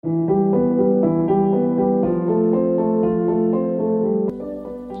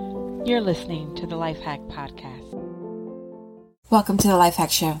You're listening to the LifeHack Podcast. Welcome to the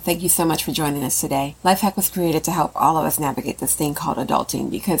LifeHack Show. Thank you so much for joining us today. LifeHack was created to help all of us navigate this thing called adulting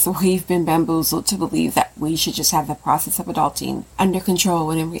because we've been bamboozled to believe that we should just have the process of adulting under control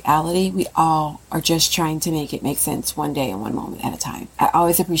when in reality we all are just trying to make it make sense one day and one moment at a time. I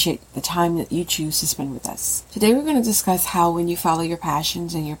always appreciate the time that you choose to spend with us. Today we're going to discuss how when you follow your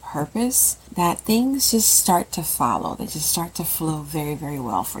passions and your purpose, that things just start to follow. They just start to flow very, very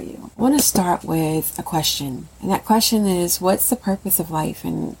well for you. I want to start with a question. And that question is, what's the purpose of life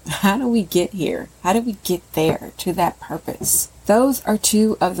and how do we get here? How do we get there to that purpose? Those are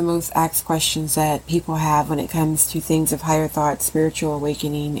two of the most asked questions that people have when it comes to things of higher thought, spiritual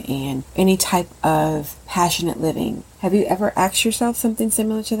awakening, and any type of passionate living. Have you ever asked yourself something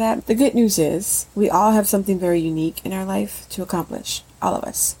similar to that? The good news is we all have something very unique in our life to accomplish. All of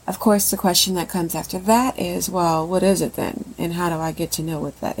us. Of course, the question that comes after that is, well, what is it then? And how do I get to know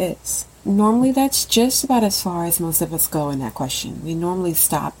what that is? Normally, that's just about as far as most of us go in that question. We normally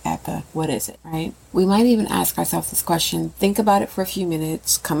stop at the, what is it, right? We might even ask ourselves this question, think about it for a few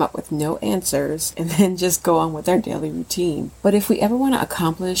minutes, come up with no answers, and then just go on with our daily routine. But if we ever want to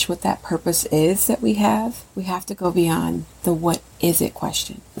accomplish what that purpose is that we have to go beyond the what is it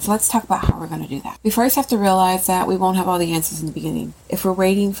question. So let's talk about how we're going to do that. We first have to realize that we won't have all the answers in the beginning. If we're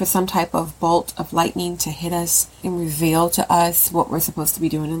waiting for some type of bolt of lightning to hit us and reveal to us what we're supposed to be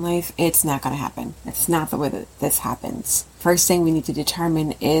doing in life, it's not going to happen. It's not the way that this happens. First thing we need to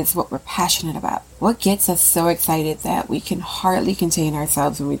determine is what we're passionate about. What gets us so excited that we can hardly contain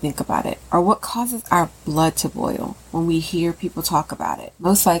ourselves when we think about it? Or what causes our blood to boil when we hear people talk about it?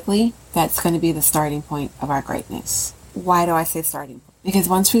 Most likely, that's going to be the starting point of our greatness. Why do I say starting point? Because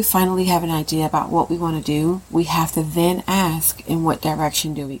once we finally have an idea about what we want to do, we have to then ask, in what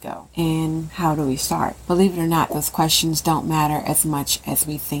direction do we go? And how do we start? Believe it or not, those questions don't matter as much as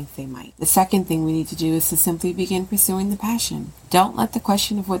we think they might. The second thing we need to do is to simply begin pursuing the passion. Don't let the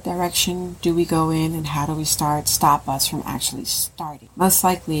question of what direction do we go in and how do we start stop us from actually starting. Most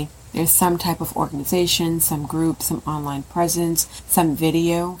likely, there's some type of organization, some group, some online presence, some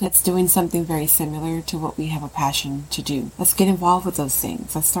video that's doing something very similar to what we have a passion to do. Let's get involved with those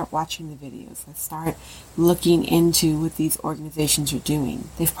things. Let's start watching the videos. Let's start looking into what these organizations are doing.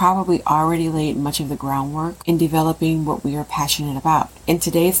 They've probably already laid much of the groundwork in developing what we are passionate about. In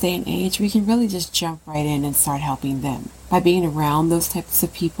today's day and age, we can really just jump right in and start helping them. By being around those types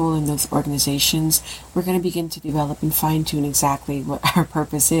of people and those organizations, we're going to begin to develop and fine-tune exactly what our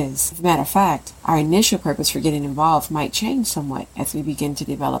purpose is. As a matter of fact, our initial purpose for getting involved might change somewhat as we begin to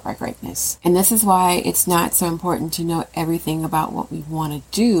develop our greatness. And this is why it's not so important to know everything about what we want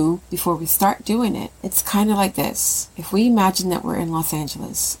to do before we start doing it. It's kind of like this. If we imagine that we're in Los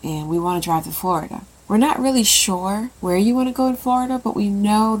Angeles and we want to drive to Florida, we're not really sure where you want to go to Florida, but we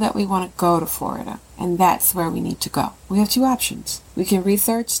know that we want to go to Florida. And that's where we need to go. We have two options. We can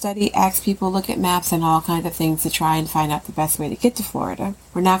research, study, ask people, look at maps and all kinds of things to try and find out the best way to get to Florida.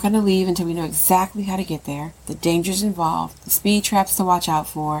 We're not going to leave until we know exactly how to get there, the dangers involved, the speed traps to watch out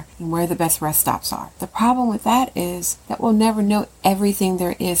for, and where the best rest stops are. The problem with that is that we'll never know everything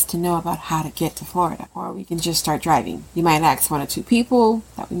there is to know about how to get to Florida, or we can just start driving. You might ask one or two people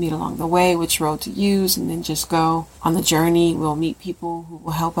that we meet along the way which road to use, and then just go on the journey. We'll meet people who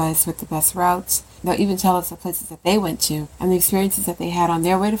will help us with the best routes. They'll even tell us the places that they went to and the experiences that they had on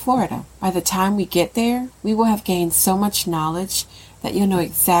their way to Florida. By the time we get there, we will have gained so much knowledge that you'll know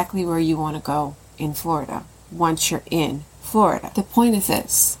exactly where you want to go in Florida once you're in Florida. The point is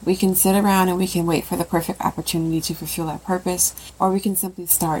this: we can sit around and we can wait for the perfect opportunity to fulfill our purpose, or we can simply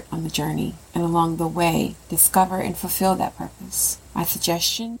start on the journey and along the way discover and fulfill that purpose. My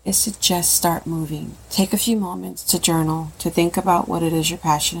suggestion is to just start moving. Take a few moments to journal, to think about what it is you're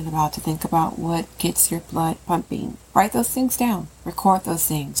passionate about, to think about what gets your blood pumping. Write those things down. Record those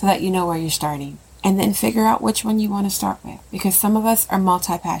things so that you know where you're starting. And then figure out which one you want to start with. Because some of us are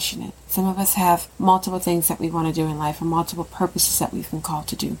multi-passionate. Some of us have multiple things that we want to do in life or multiple purposes that we've been called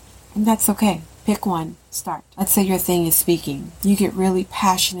to do. And that's okay. Pick one. Start. Let's say your thing is speaking. You get really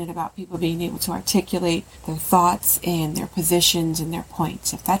passionate about people being able to articulate their thoughts and their positions and their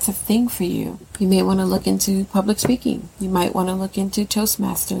points. If that's a thing for you, you may want to look into public speaking. You might want to look into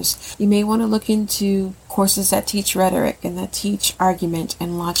Toastmasters. You may want to look into courses that teach rhetoric and that teach argument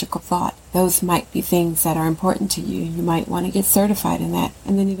and logical thought. Those might be things that are important to you. You might want to get certified in that.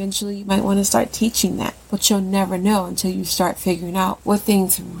 And then eventually you might want to start teaching that. But you'll never know until you start figuring out what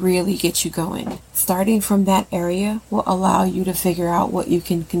things really get you going. Starting from that area will allow you to figure out what you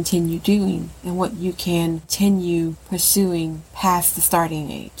can continue doing and what you can continue pursuing past the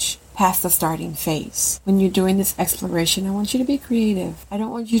starting age. past the starting phase. When you're doing this exploration, I want you to be creative. I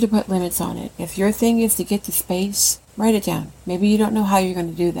don't want you to put limits on it. If your thing is to get to space, write it down. Maybe you don't know how you're going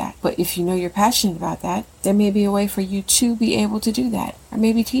to do that, but if you know you're passionate about that, there may be a way for you to be able to do that, or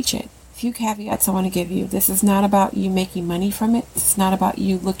maybe teach it. A few caveats I want to give you. This is not about you making money from it. It's not about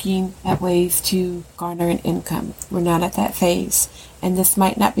you looking at ways to garner an income. We're not at that phase. And this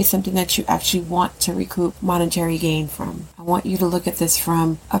might not be something that you actually want to recoup monetary gain from. I want you to look at this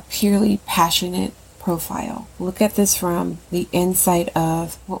from a purely passionate profile. Look at this from the insight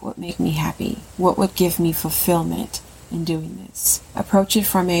of what would make me happy, what would give me fulfillment in doing this. Approach it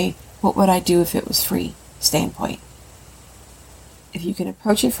from a what would I do if it was free standpoint. If you can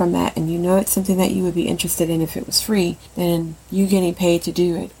approach it from that and you know it's something that you would be interested in if it was free, then you getting paid to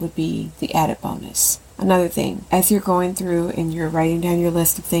do it would be the added bonus. Another thing, as you're going through and you're writing down your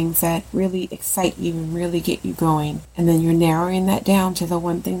list of things that really excite you and really get you going, and then you're narrowing that down to the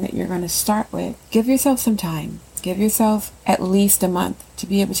one thing that you're going to start with, give yourself some time. Give yourself at least a month to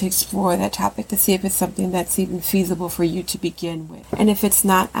be able to explore that topic to see if it's something that's even feasible for you to begin with. And if it's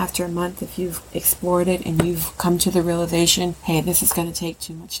not, after a month, if you've explored it and you've come to the realization, hey, this is going to take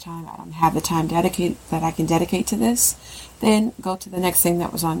too much time, I don't have the time that I can dedicate to this, then go to the next thing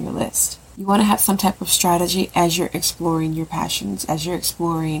that was on your list. You want to have some type of strategy as you're exploring your passions, as you're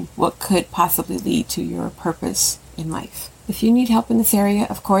exploring what could possibly lead to your purpose in life. If you need help in this area,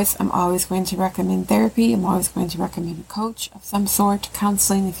 of course, I'm always going to recommend therapy. I'm always going to recommend a coach of some sort,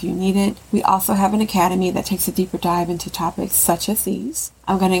 counseling if you need it. We also have an academy that takes a deeper dive into topics such as these.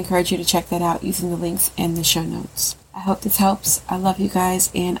 I'm going to encourage you to check that out using the links in the show notes. I hope this helps. I love you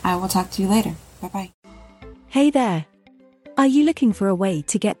guys, and I will talk to you later. Bye-bye. Hey there. Are you looking for a way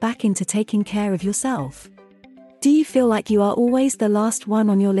to get back into taking care of yourself? Do you feel like you are always the last one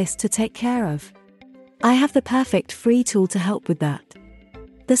on your list to take care of? I have the perfect free tool to help with that.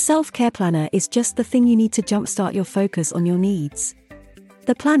 The Self-Care Planner is just the thing you need to jumpstart your focus on your needs.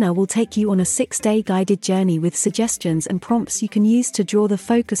 The planner will take you on a 6-day guided journey with suggestions and prompts you can use to draw the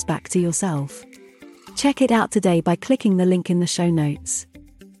focus back to yourself. Check it out today by clicking the link in the show notes.